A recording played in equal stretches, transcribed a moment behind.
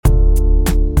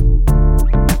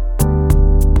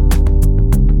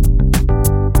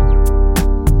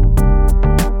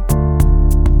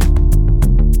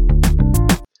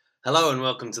Hello and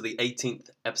welcome to the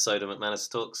 18th episode of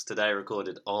McManus Talks, today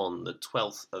recorded on the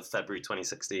 12th of February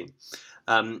 2016.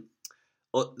 The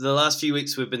last few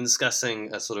weeks we've been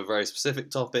discussing a sort of very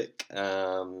specific topic,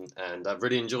 and I've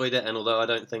really enjoyed it, and although I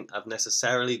don't think I've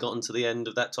necessarily gotten to the end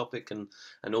of that topic and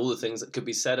all the things that could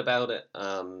be said about it,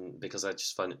 because I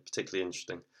just find it particularly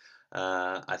interesting.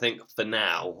 I think for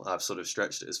now I've sort of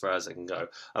stretched it as far as I can go.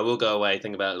 I will go away,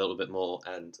 think about it a little bit more,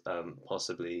 and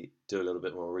possibly do a little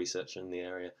bit more research in the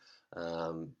area.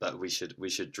 But we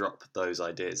should drop those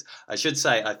ideas. I should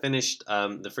say I finished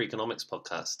the Freakonomics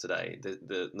podcast today,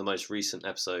 the most recent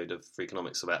episode of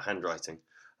Freakonomics about handwriting.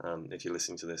 If you're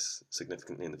listening to this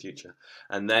significantly in the future,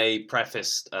 and they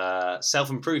prefaced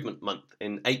self-improvement month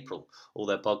in April. All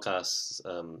their podcasts,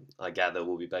 I gather,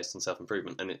 will be based on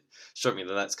self-improvement, and it struck me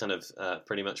that that's kind of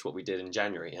pretty much what we did in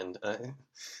January. And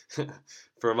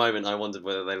for a moment, I wondered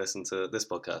whether they listen to this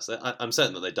podcast. I'm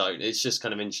certain that they don't. It's just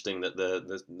kind of interesting that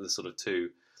the sort of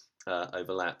two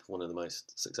overlap. One of the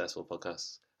most successful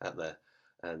podcasts out there,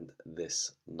 and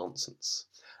this nonsense.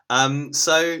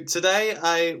 So today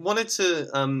I wanted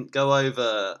to go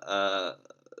over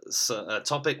a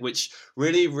topic which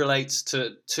really relates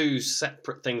to two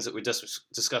separate things that we just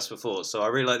discussed before. So I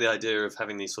really like the idea of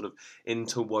having these sort of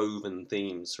interwoven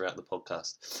themes throughout the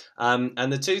podcast.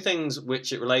 And the two things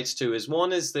which it relates to is,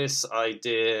 one is this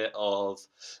idea of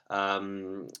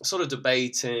sort of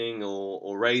debating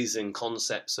or raising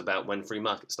concepts about when free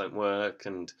markets don't work,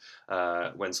 and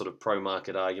when sort of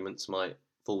pro-market arguments might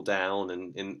fall down,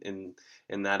 and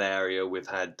in that area we've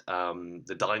had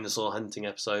the dinosaur hunting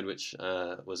episode, which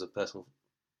was a personal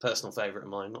favourite of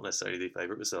mine, not necessarily the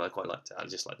favourite, but still I quite liked it. I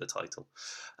just like the title,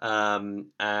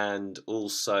 and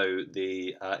also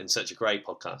the In Search of Grey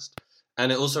podcast,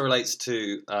 and it also relates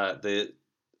to the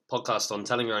podcast on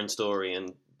telling your own story,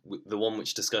 and the one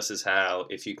which discusses how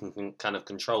if you can kind of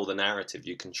control the narrative,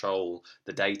 you control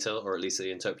the data, or at least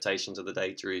the interpretations of the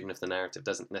data, even if the narrative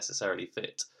doesn't necessarily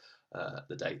fit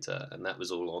the data. And that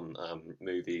was all on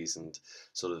movies and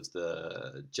sort of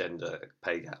the gender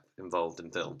pay gap involved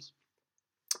in films.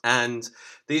 And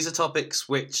these are topics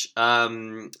which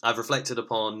I've reflected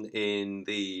upon in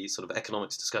the sort of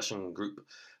economics discussion group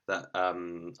that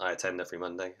I attend every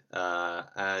Monday.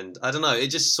 And I don't know, it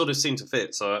just sort of seemed to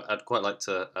fit, so I'd quite like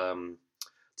to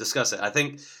discuss it. I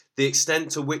think the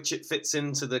extent to which it fits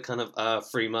into the kind of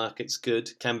free market's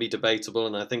good can be debatable,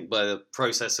 and I think by the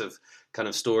process of kind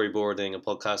of storyboarding a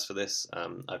podcast for this,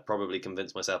 I've probably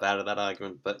convinced myself out of that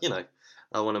argument. But, you know,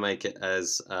 I want to make it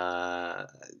as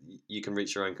you can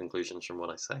reach your own conclusions from what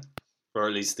I say, or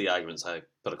at least the arguments I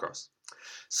put across.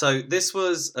 So this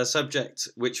was a subject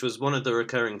which was one of the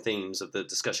recurring themes of the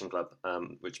discussion club,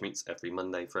 which meets every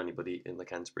Monday for anybody in the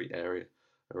Canterbury area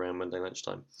around Monday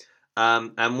lunchtime.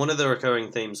 And one of the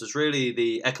recurring themes was really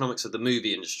the economics of the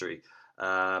movie industry.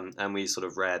 And we sort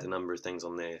of read a number of things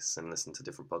on this and listened to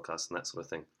different podcasts and that sort of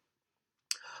thing.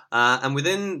 And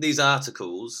within these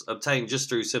articles, obtained just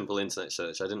through simple internet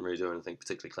search, I didn't really do anything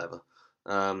particularly clever,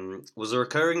 was a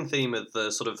recurring theme of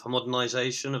the sort of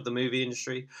homogenization of the movie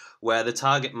industry, where the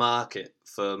target market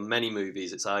for many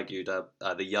movies, it's argued,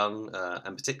 are the young,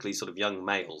 and particularly sort of young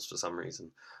males for some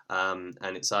reason. And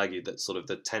it's argued that sort of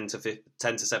the 10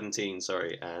 to 17,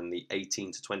 and the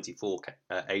 18 to 24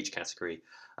 age category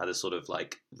are the sort of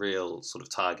like real sort of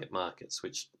target markets,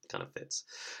 which kind of fits.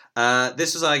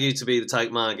 This was argued to be the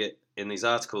target market in these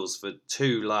articles for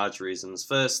two large reasons.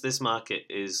 First, this market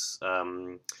is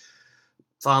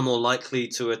far more likely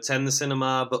to attend the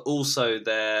cinema, but also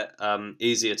they're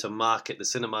easier to market the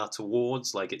cinema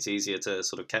towards. Like, it's easier to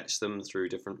sort of catch them through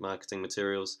different marketing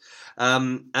materials,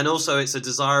 and also it's a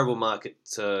desirable market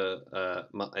it's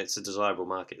a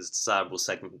desirable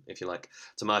segment, if you like,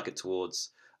 to market towards.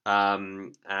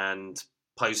 And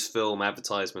post-film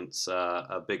advertisements are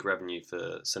a big revenue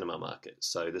for cinema markets.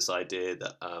 So this idea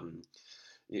that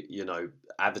you know,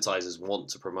 advertisers want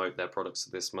to promote their products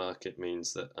to this market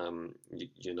means that,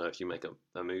 you know, if you make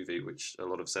a movie which a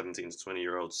lot of 17 to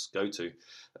 20-year-olds go to,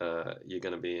 you're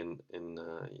going to be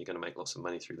you're going to make lots of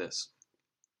money through this.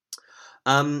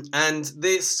 And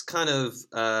this kind of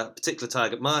particular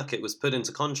target market was put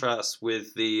into contrast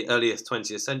with the earlier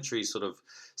 20th century sort of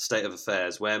state of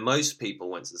affairs, where most people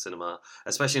went to the cinema,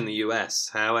 especially in the US.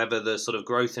 However, the sort of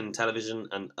growth in television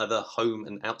and other home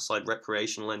and outside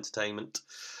recreational entertainment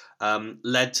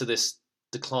led to this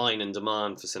decline in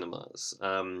demand for cinemas.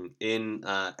 In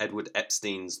Edward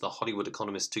Epstein's The Hollywood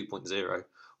Economist 2.0,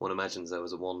 one imagines there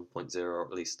was a 1.0, or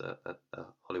at least a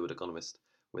Hollywood Economist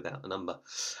without a number.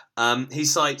 He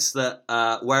cites that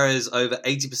whereas over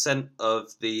 80%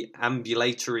 of the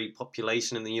ambulatory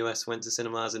population in the US went to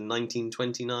cinemas in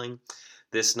 1929,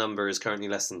 this number is currently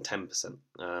less than 10%.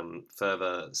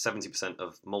 Further, 70%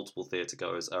 of multiple theatre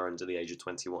goers are under the age of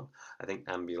 21. I think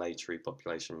ambulatory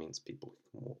population means people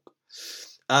who can walk.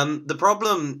 The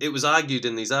problem, it was argued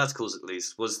in these articles at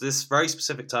least, was this very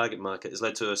specific target market has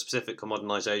led to a specific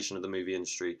commoditization of the movie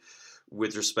industry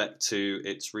with respect to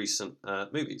its recent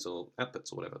movies or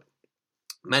outputs or whatever.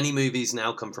 Many movies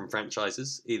now come from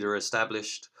franchises, either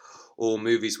established or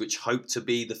movies which hope to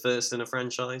be the first in a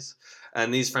franchise.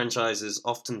 And these franchises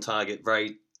often target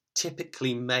very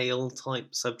typically male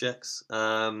type subjects.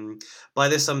 By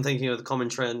this, I'm thinking of the common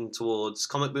trend towards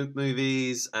comic book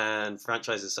movies and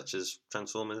franchises such as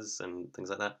Transformers and things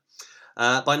like that.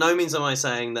 By no means am I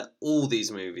saying that all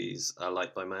these movies are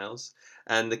liked by males.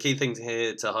 And the key thing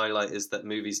here to highlight is that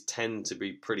movies tend to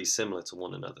be pretty similar to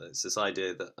one another. It's this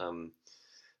idea that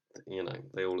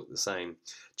they all look the same.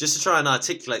 Just to try and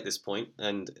articulate this point,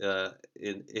 and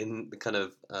in the kind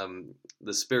of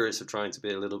the spirit of trying to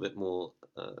be a little bit more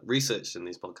researched in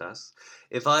these podcasts,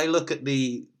 if I look at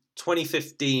the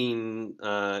 2015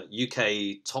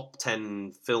 UK top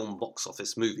 10 film box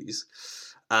office movies,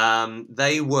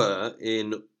 they were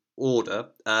in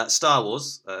order: Star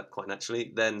Wars, quite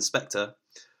naturally, then Spectre,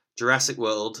 Jurassic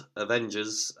World,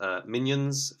 Avengers,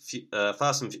 Minions,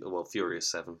 Furious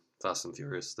 7. Fast and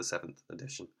Furious, the 7th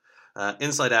edition.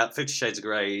 Inside Out, 50 Shades of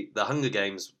Grey, The Hunger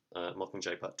Games,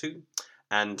 Mockingjay Part 2,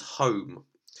 and Home.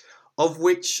 Of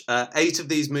which 8 of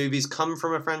these movies come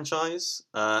from a franchise,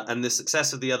 and the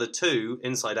success of the other 2,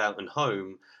 Inside Out and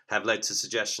Home, have led to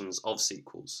suggestions of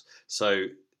sequels. So,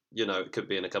 it could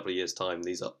be in a couple of years' time,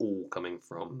 these are all coming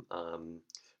from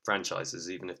franchises,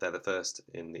 even if they're the first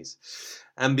in these.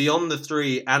 And beyond the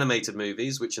 3 animated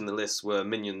movies, which in the list were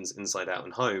Minions, Inside Out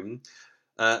and Home,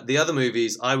 the other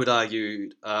movies, I would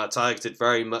argue, are targeted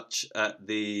very much at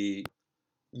the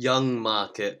young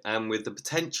market, and with the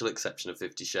potential exception of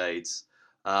 50 Shades,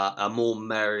 are more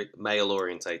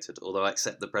male-orientated, although I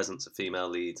accept the presence of female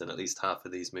leads in at least half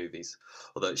of these movies.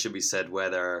 Although it should be said,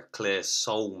 where there are clear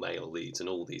sole male leads in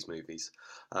all these movies.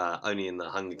 Only in The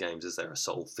Hunger Games is there a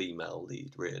sole female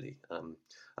lead, really.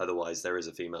 Otherwise, there is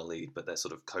a female lead, but they're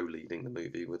sort of co-leading the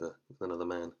movie with another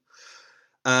man.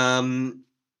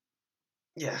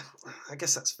 Yeah, I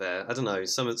guess that's fair. I don't know.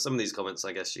 Some of these comments,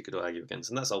 I guess you could argue against,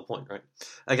 and that's the whole point, right?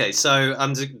 Okay, so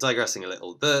I'm digressing a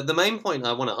little. The main point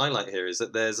I want to highlight here is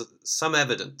that there's some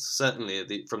evidence,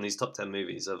 certainly from these top 10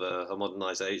 movies, of a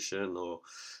modernization or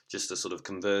just a sort of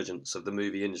convergence of the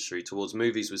movie industry towards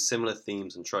movies with similar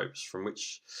themes and tropes, from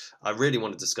which I really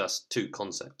want to discuss 2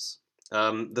 concepts.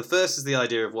 The first is the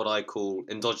idea of what I call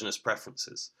endogenous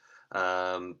preferences.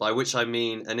 By which I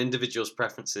mean an individual's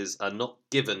preferences are not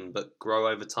given but grow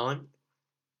over time.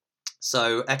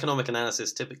 So economic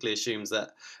analysis typically assumes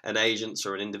that an agent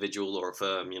or an individual or a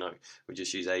firm, we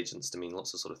just use agents to mean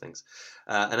lots of sort of things.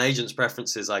 An agent's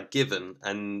preferences are given,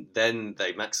 and then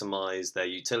they maximize their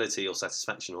utility or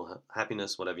satisfaction or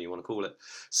happiness, whatever you want to call it,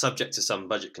 subject to some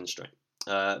budget constraint.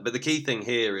 But the key thing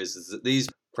here is that these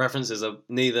preferences are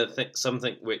neither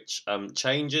something which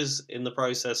changes in the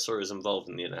process or is involved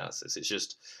in the analysis. It's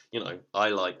just, I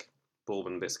like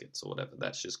bourbon biscuits or whatever.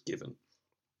 That's just given.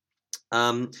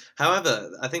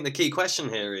 However, I think the key question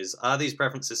here is, are these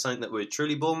preferences something that we're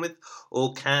truly born with,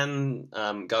 or can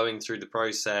going through the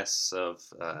process of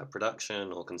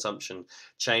production or consumption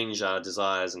change our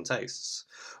desires and tastes?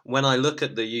 When I look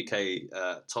at the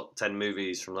UK top 10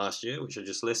 movies from last year, which I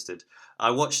just listed,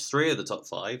 I watched 3 of the top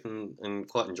 5 and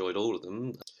quite enjoyed all of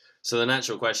them. So the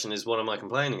natural question is, what am I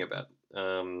complaining about?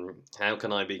 How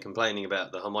can I be complaining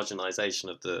about the homogenization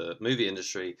of the movie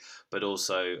industry, but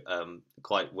also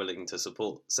quite willing to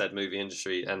support said movie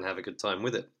industry and have a good time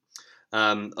with it?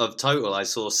 Of total, I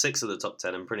saw 6 of the top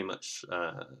 10 and pretty much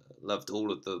loved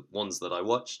all of the ones that I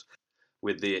watched,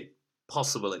 with the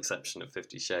possible exception of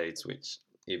 50 Shades, which,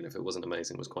 even if it wasn't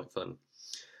amazing, was quite fun.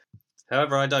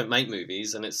 However, I don't make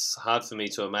movies, and it's hard for me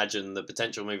to imagine the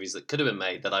potential movies that could have been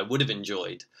made that I would have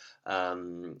enjoyed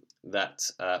that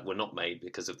were not made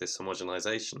because of this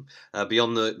homogenization.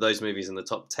 Beyond those movies in the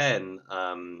top 10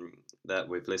 that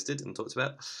we've listed and talked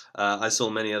about, I saw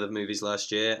many other movies last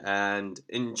year and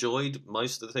enjoyed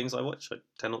most of the things I watched. I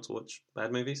tend not to watch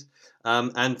bad movies.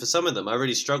 And for some of them, I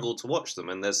really struggled to watch them.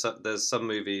 And there's some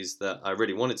movies that I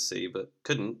really wanted to see but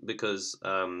couldn't because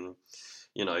the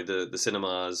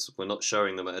cinemas were not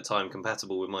showing them at a time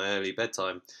compatible with my early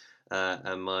bedtime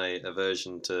and my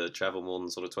aversion to travel more than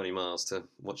sort of 20 miles to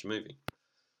watch a movie.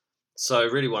 So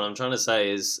really what I'm trying to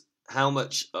say is, how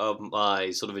much of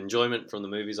my sort of enjoyment from the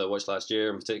movies I watched last year,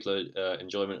 in particular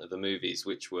enjoyment of the movies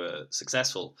which were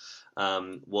successful,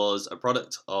 was a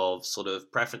product of sort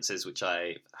of preferences which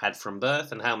I had from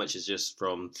birth, and how much is just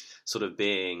from sort of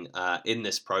being in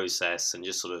this process and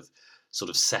just sort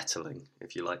of settling,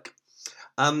 if you like.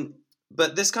 Um,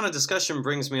 but this kind of discussion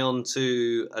brings me on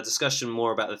to a discussion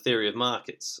more about the theory of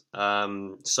markets.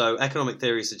 So economic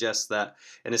theory suggests that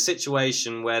in a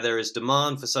situation where there is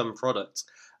demand for some product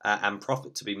and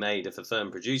profit to be made if a firm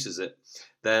produces it,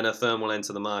 then a firm will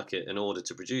enter the market in order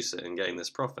to produce it and gain this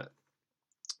profit.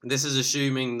 This is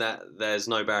assuming that there's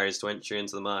no barriers to entry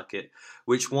into the market,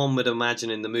 which one would imagine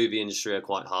in the movie industry are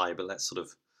quite high, but let's sort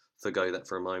of forgo that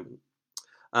for a moment.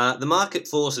 The market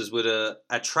forces would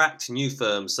attract new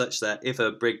firms such that if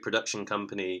a big production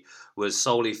company was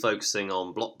solely focusing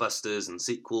on blockbusters and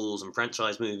sequels and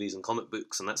franchise movies and comic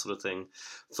books and that sort of thing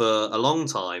for a long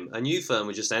time, a new firm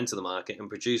would just enter the market and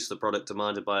produce the product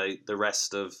demanded by the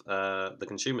rest of the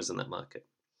consumers in that market.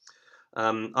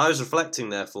 I was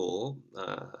reflecting, therefore,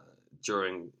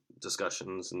 during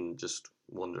discussions and just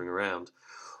wandering around,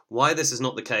 why this is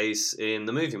not the case in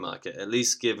the movie market, at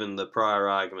least given the prior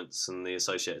arguments and the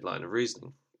associated line of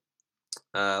reasoning.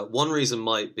 One reason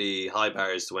might be high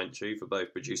barriers to entry for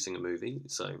both producing a movie,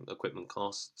 so equipment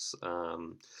costs.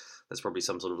 There's probably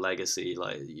some sort of legacy,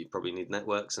 like you probably need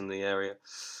networks in the area,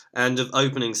 and of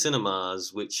opening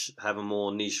cinemas which have a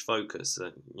more niche focus.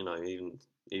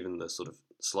 Even the sort of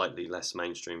slightly less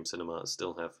mainstream cinemas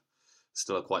still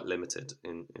are quite limited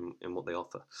in what they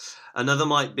offer. Another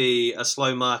might be a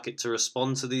slow market to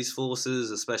respond to these forces,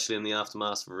 especially in the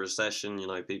aftermath of a recession.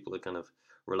 People are kind of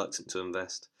reluctant to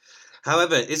invest.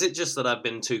 However, is it just that I've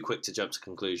been too quick to jump to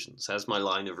conclusions? Has my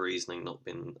line of reasoning not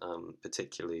been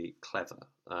particularly clever?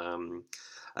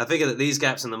 I figure that these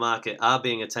gaps in the market are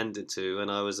being attended to,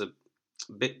 and I was a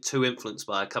bit too influenced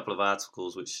by a couple of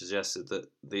articles which suggested that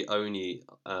the only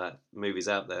movies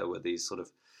out there were these sort of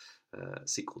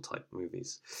sequel type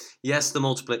movies. Yes, the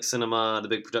multiplex cinema, the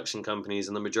big production companies,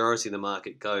 and the majority of the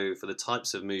market go for the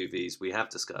types of movies we have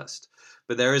discussed.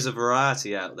 But there is a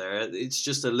variety out there. It's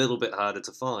just a little bit harder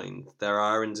to find. There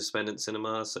are independent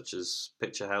cinemas such as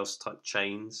Picture House type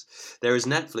chains. There is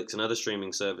Netflix and other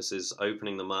streaming services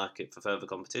opening the market for further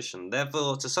competition.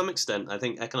 Therefore, to some extent, I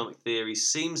think economic theory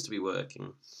seems to be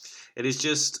working. It is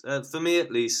just, for me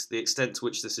at least, the extent to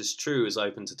which this is true is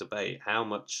open to debate. How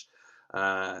much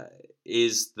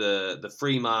is the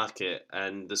free market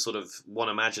and the sort of, one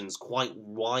imagines, quite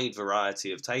wide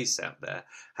variety of tastes out there,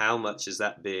 how much is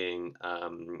that being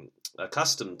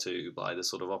accustomed to by the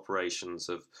sort of operations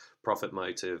of profit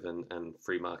motive and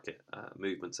free market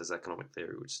movements, as economic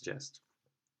theory would suggest?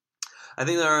 I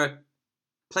think there are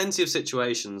plenty of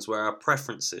situations where our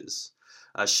preferences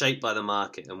are shaped by the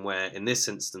market, and where, in this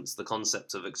instance, the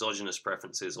concept of exogenous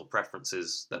preferences or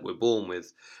preferences that we're born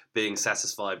with being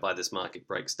satisfied by this market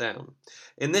breaks down.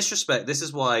 In this respect, this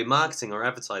is why marketing or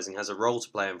advertising has a role to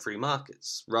play in free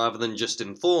markets. Rather than just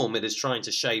inform, it is trying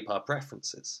to shape our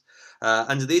preferences.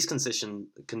 Under these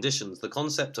conditions, the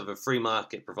concept of a free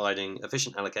market providing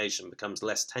efficient allocation becomes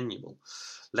less tenable,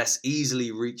 less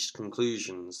easily reached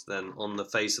conclusions than on the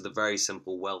face of the very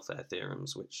simple welfare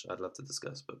theorems, which I'd love to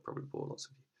discuss, but probably bore lots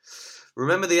of you.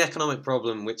 Remember the economic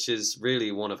problem, which is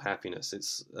really one of happiness.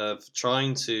 It's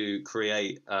trying to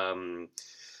create, trying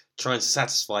to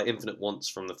satisfy infinite wants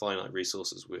from the finite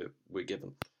resources we're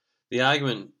given. The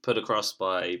argument put across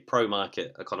by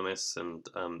pro-market economists and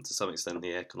to some extent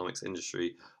the economics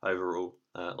industry overall,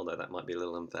 although that might be a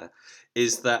little unfair,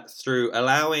 is that through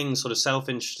allowing sort of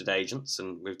self-interested agents,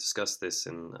 and we've discussed this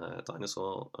in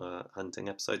dinosaur hunting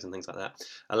episodes and things like that,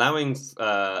 allowing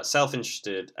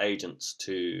self-interested agents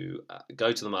to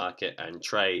go to the market and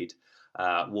trade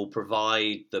will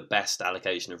provide the best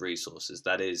allocation of resources.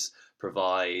 That is,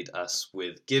 provide us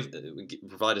with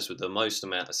the most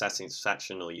amount of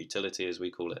satisfaction or utility, as we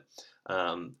call it,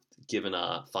 given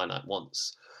our finite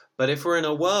wants. But if we're in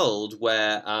a world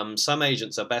where some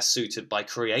agents are best suited by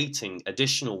creating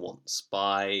additional wants,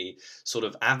 by sort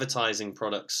of advertising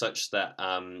products such that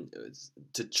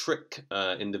to trick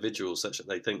individuals such that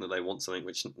they think that they want something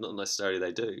which not necessarily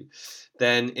they do,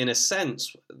 then in a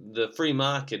sense the free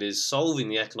market is solving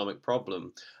the economic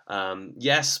problem.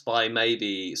 Yes, by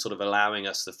maybe sort of allowing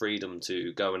us the freedom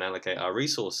to go and allocate our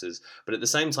resources, but at the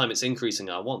same time it's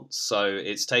increasing our wants. So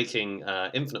it's taking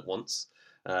infinite wants,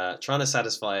 trying to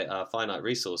satisfy our finite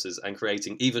resources and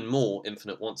creating even more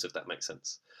infinite wants, if that makes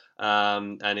sense.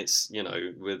 And it's,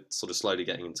 we're sort of slowly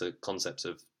getting into concepts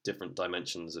of different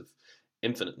dimensions of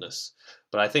infiniteness.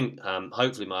 But I think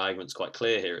hopefully my argument's quite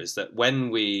clear here, is that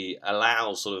when we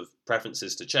allow sort of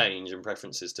preferences to change and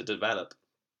preferences to develop,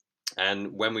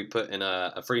 And when we put in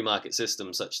a free market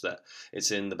system such that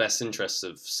it's in the best interests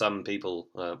of some people,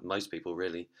 most people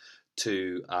really,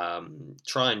 to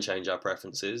try and change our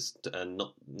preferences, and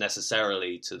not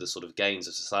necessarily to the sort of gains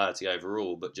of society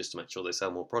overall, but just to make sure they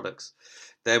sell more products,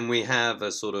 then we have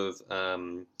a sort of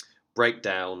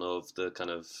breakdown of the kind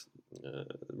of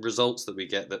results that we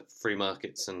get, that free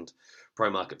markets and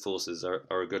pro-market forces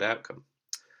are a good outcome.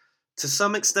 To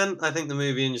some extent, I think the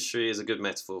movie industry is a good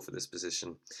metaphor for this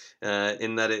position,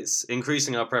 in that it's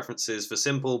increasing our preferences for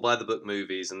simple, by-the-book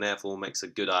movies, and therefore makes a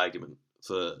good argument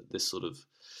for this sort of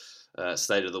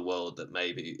state of the world, that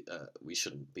maybe we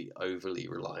shouldn't be overly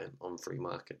reliant on free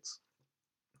markets.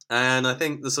 And I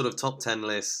think the sort of top 10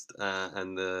 list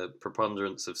and the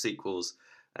preponderance of sequels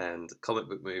and comic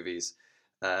book movies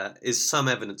is some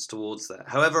evidence towards that.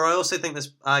 However, I also think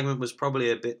this argument was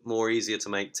probably a bit more easier to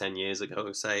make 10 years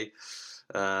ago, say,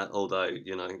 although,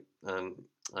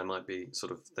 I might be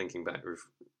sort of thinking back with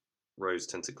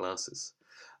rose-tinted glasses.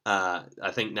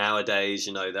 I think nowadays,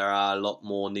 there are a lot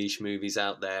more niche movies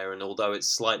out there, and although it's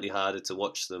slightly harder to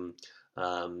watch them,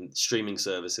 streaming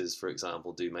services, for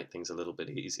example, do make things a little bit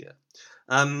easier.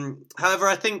 However,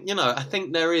 I think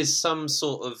there is some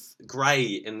sort of grey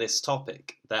in this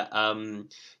topic that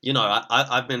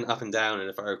I've been up and down, and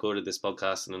if I recorded this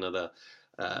podcast in another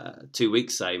 2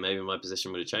 weeks, say, maybe my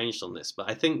position would have changed on this. But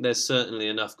I think there's certainly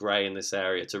enough grey in this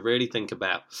area to really think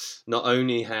about not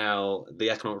only how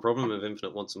the economic problem of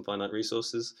infinite wants and finite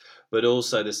resources, but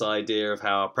also this idea of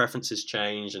how our preferences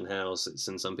change and how it's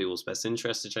in some people's best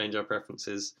interest to change our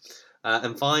preferences.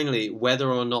 And finally,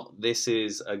 whether or not this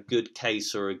is a good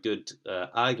case or a good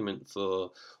argument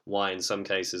for why, in some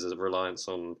cases, a reliance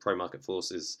on pro-market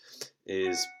forces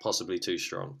is possibly too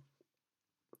strong.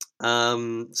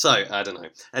 So I don't know.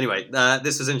 Anyway,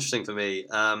 this was interesting for me.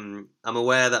 I'm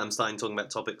aware that I'm starting talking about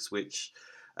topics which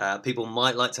people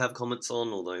might like to have comments on,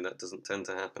 although that doesn't tend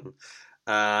to happen.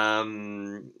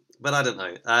 But I don't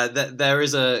know. There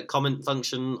is a comment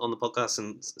function on the podcast,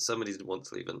 and somebody did want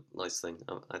to leave a nice thing.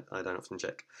 I don't often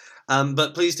check.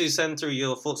 But please do send through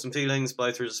your thoughts and feelings,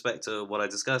 both with respect to what I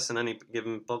discuss in any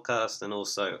given podcast, and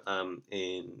also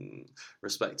in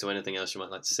respect to anything else you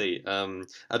might like to see.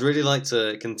 I'd really like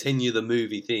to continue the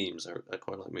movie themes. I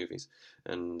quite like movies,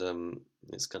 and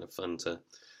it's kind of fun to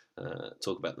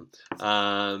talk about them.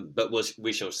 But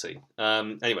we shall see.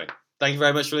 Anyway, thank you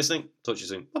very much for listening. Talk to you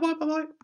soon. Bye-bye.